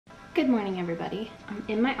Good morning, everybody. I'm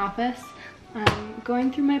in my office. I'm going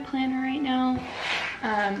through my planner right now.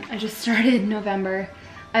 I just started November.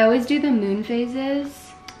 I always do the moon phases.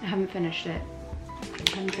 I haven't finished it.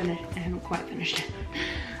 I haven't quite finished it.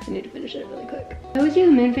 I need to finish it really quick. I always do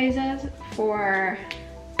the moon phases for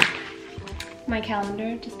my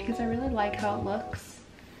calendar just because I really like how it looks.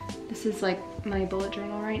 This is like my bullet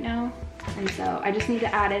journal right now. And so I just need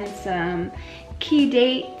to add in some key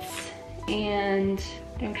dates and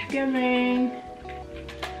Thanksgiving.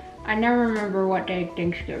 I never remember what day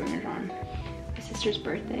Thanksgiving is on. My sister's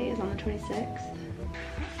birthday is on the 26th.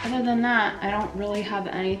 Other than that, I don't really have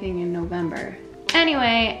anything in November.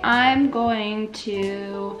 Anyway, I'm going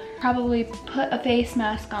to probably put a face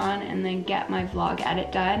mask on and then get my vlog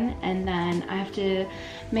edit done. And then I have to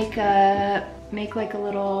make like a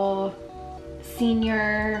little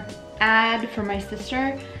senior ad for my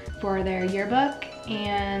sister for their yearbook.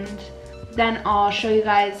 And then I'll show you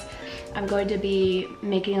guys, I'm going to be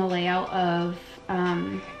making a layout of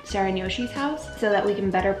Sarah and Yoshi's house so that we can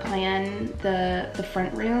better plan the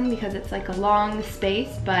front room because it's like a long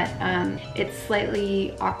space, but it's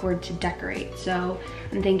slightly awkward to decorate. So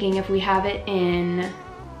I'm thinking if we have it in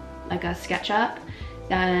like a SketchUp,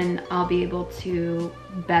 then I'll be able to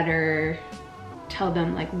better tell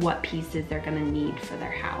them like what pieces they're gonna need for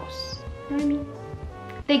their house. You know what I mean?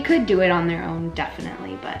 They could do it on their own,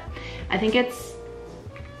 definitely, but I think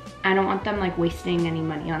I don't want them like wasting any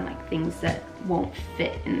money on like things that won't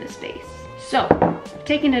fit in the space. So I've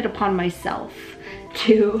taken it upon myself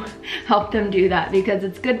to help them do that because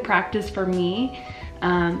it's good practice for me,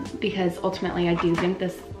 because ultimately I do think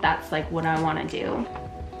that's like what I want to do.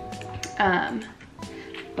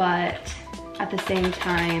 But at the same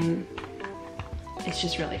time, it's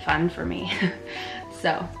just really fun for me.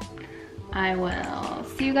 So I will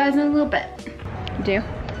see you guys in a little bit. Do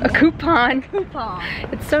a coupon. Coupon.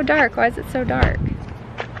 It's so dark. Why is it so dark?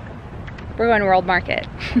 We're going to World Market.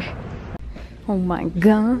 Oh my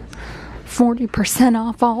god. 40%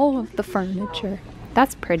 off all of the furniture.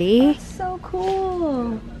 That's pretty. That's so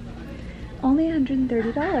cool. Only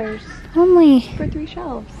 $130. Only. For 3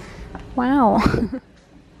 shelves. Wow.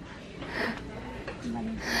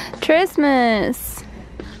 Christmas.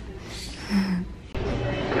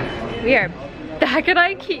 We are back at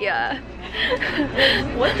IKEA.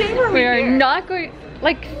 What day were we are here? Not going,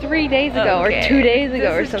 like 3 days ago or 2 days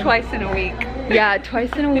ago or something. Twice in a week. Yeah,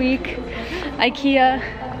 twice in a week. IKEA,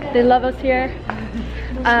 they love us here.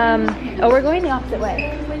 Oh, we're going the opposite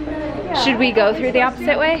way. Yeah. Should we go through the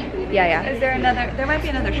opposite way? Yeah, yeah. Is there another, there might be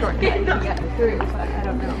another shortcut to get through, but I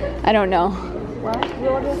don't know. I don't know. What?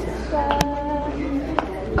 We'll just,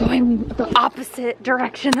 going the opposite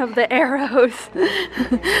direction of the arrows.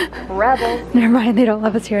 Rebels. Never mind, they don't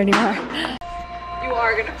love us here anymore. You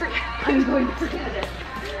are gonna forget. I'm going to forget it.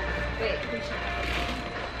 Wait, we should.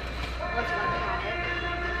 What's one have it?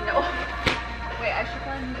 No. Wait, I should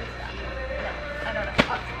find this stuff. No, I don't know.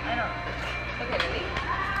 Oh, I don't know. Okay, ready?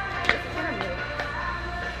 This is gonna move.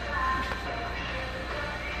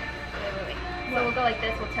 Wait. So we'll go like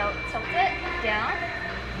this. We'll tilt it down.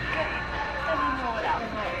 Okay. Then we roll it out.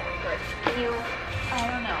 Can you? I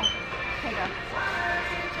don't know. Okay, go.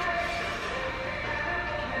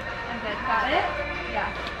 I'm good. Got it? Yeah.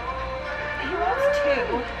 He wants 2.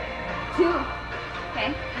 2. Okay.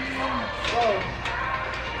 Whoa.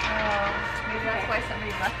 Maybe that's why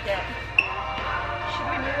somebody left it. Should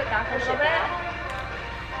we move it back a little bit?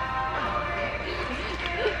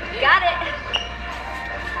 Got it.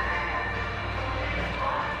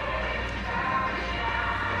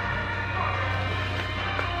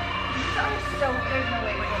 So there's no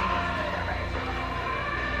way we're getting this right.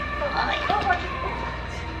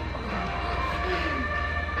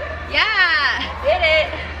 Yeah, did it.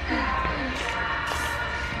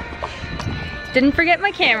 Didn't forget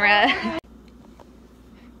my camera.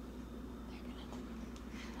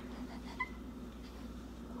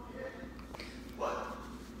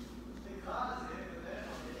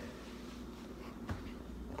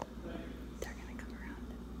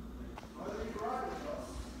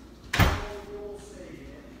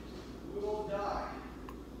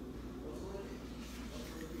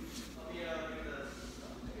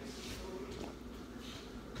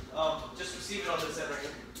 Just receive it on this end right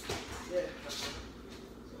here. Yeah.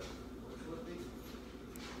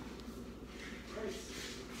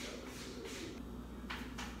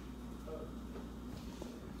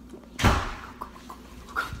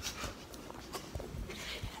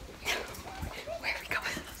 Where are we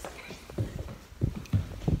going?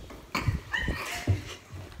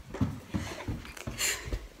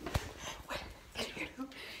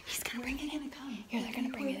 He's gonna bring it in. Here, they're gonna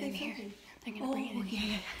bring it in here. They're gonna bring it in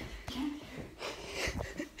here.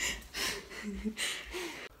 think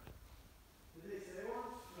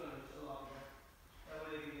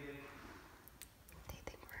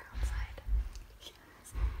we're outside.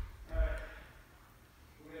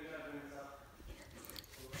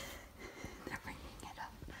 They're bringing it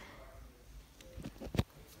up.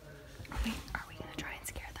 Are we gonna try and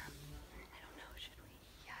scare them? I don't know, should we?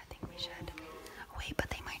 Yeah, I think we should. Oh, wait, but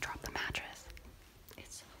they might drop the mattress.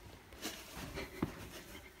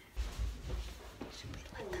 Should we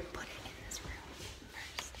let them put it in this room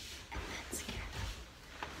first and then scare them?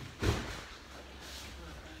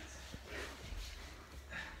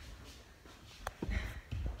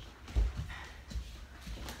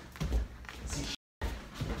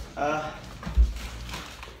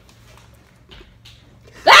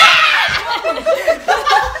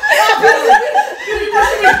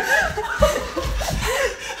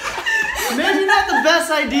 Maybe not the best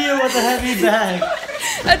idea with a heavy bag.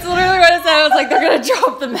 That's literally what I said. I was like, they're gonna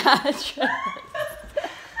drop the mattress.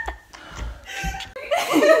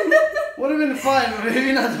 Would have been fine, but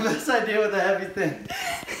maybe not the best idea with a heavy thing.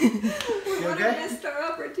 You okay? Missed our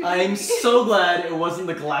opportunity. I'm so glad it wasn't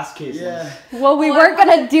the glass cases. Yeah. Well, we weren't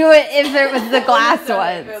gonna do it if it was the glass It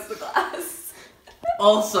ones. was the glass.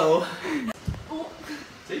 Also.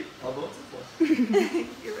 See? All boats are full.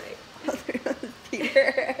 You're right.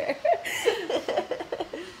 Peter.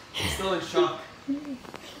 I'm still in shock.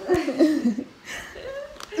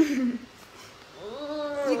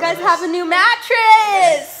 You guys have a new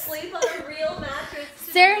mattress! Sleep on a real mattress.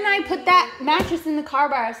 Sarah and I put that mattress in the car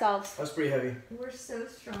by ourselves. That's pretty heavy. We're so I'm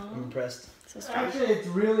strong. impressed. So strong. Actually, it's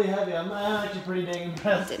really heavy. I'm actually pretty dang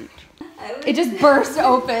impressed. It just burst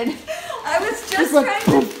open. I was just trying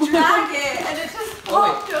to drag it and it just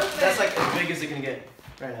popped open. That's like as big as it can get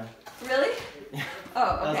right now. Really? Oh, okay.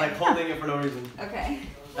 I was like holding it for no reason. Okay.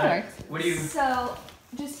 Alright, what do you... So,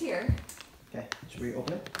 just here. Okay, should we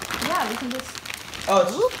open it? Yeah, we can just. Oh,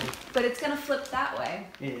 it's... But it's gonna flip that way.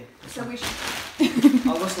 Yeah. So we should.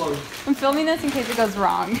 I'll go slowly. I'm filming this in case it goes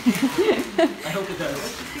wrong. I hope it does.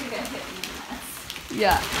 It's gonna get hit in the ass.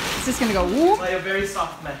 Yeah. It's just gonna go whoop. Like a very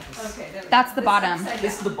soft mattress. Okay, there we That's go. the This bottom. upside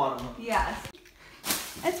This is down. the bottom. Yes.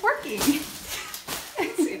 It's working.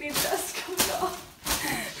 See any dust coming off.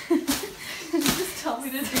 Just tell me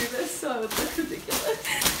to do this so it looks ridiculous.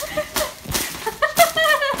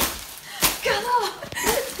 Come on!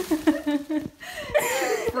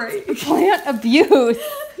 Right. Plant abuse.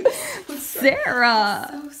 Sarah.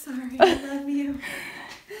 So sorry, I love you.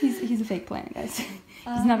 He's a fake plant, guys.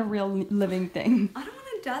 He's not a real living thing. I don't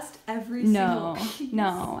want to dust every No, single piece.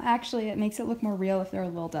 no. Actually, it makes it look more real if they're a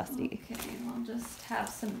little dusty. Okay, I'll just have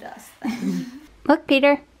some dust then. Look,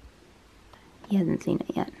 Peter. He hasn't seen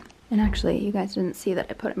it yet. And actually, you guys didn't see that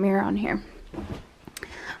I put a mirror on here.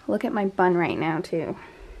 Look at my bun right now, too.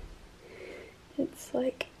 It's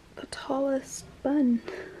like the tallest bun.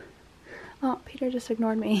 Oh, Peter just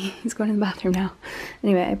ignored me. He's going to the bathroom now.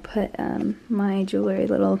 Anyway, I put my jewelry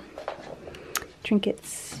little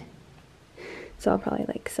trinkets. So I'll probably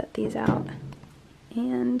like set these out.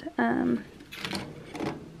 And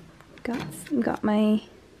got my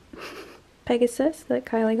Pegasus that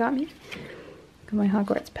Kylie got me. Got my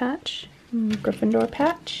Hogwarts patch, Gryffindor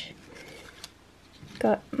patch.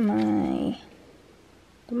 Got my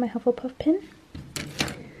Hufflepuff pin.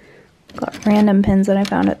 Got random pins that I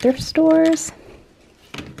found at thrift stores.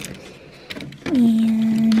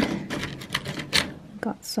 And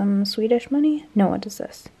got some Swedish money. No, what is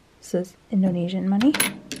this? This is Indonesian money.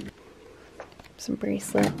 Some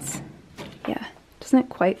bracelets. Yeah, doesn't it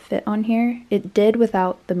quite fit on here? It did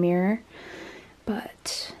without the mirror,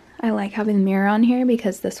 but I like having the mirror on here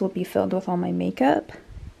because this will be filled with all my makeup.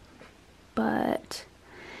 But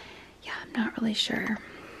yeah, I'm not really sure.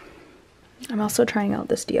 I'm also trying out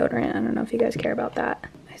this deodorant. I don't know if you guys care about that.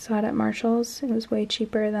 I saw it at Marshall's. It was way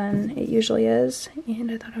cheaper than it usually is, and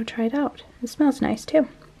I thought I would try it out. It smells nice too.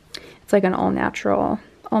 It's like an all natural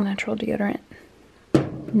deodorant.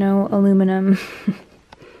 No aluminum.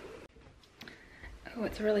 Oh,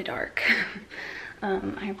 it's really dark.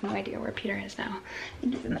 I have no idea where Peter is now. I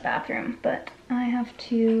think he's in the bathroom, but I have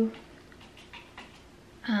to,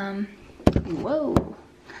 whoa.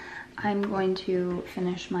 I'm going to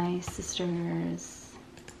finish my sister's,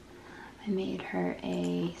 I made her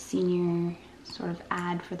a senior sort of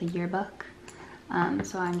ad for the yearbook.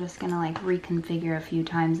 So I'm just gonna like reconfigure a few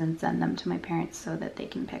times and send them to my parents so that they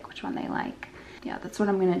can pick which one they like. Yeah, that's what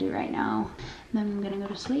I'm gonna do right now. And then I'm gonna go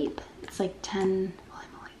to sleep. It's like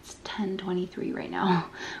 10:23 right now.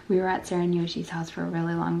 We were at Sarah and Yoshi's house for a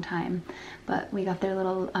really long time, but we got their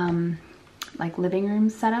little like living room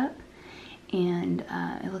set up, and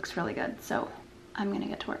it looks really good. So I'm gonna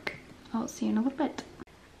get to work. I'll see you in a little bit.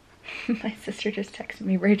 My sister just texted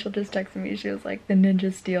me, Rachel just texted me, she was like, the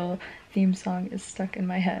Ninja Steel theme song is stuck in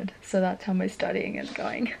my head. So that's how my studying is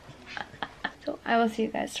going. So I will see you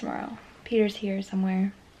guys tomorrow. Peter's here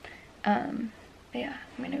somewhere. But yeah,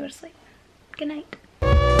 I'm gonna go to sleep. Good night.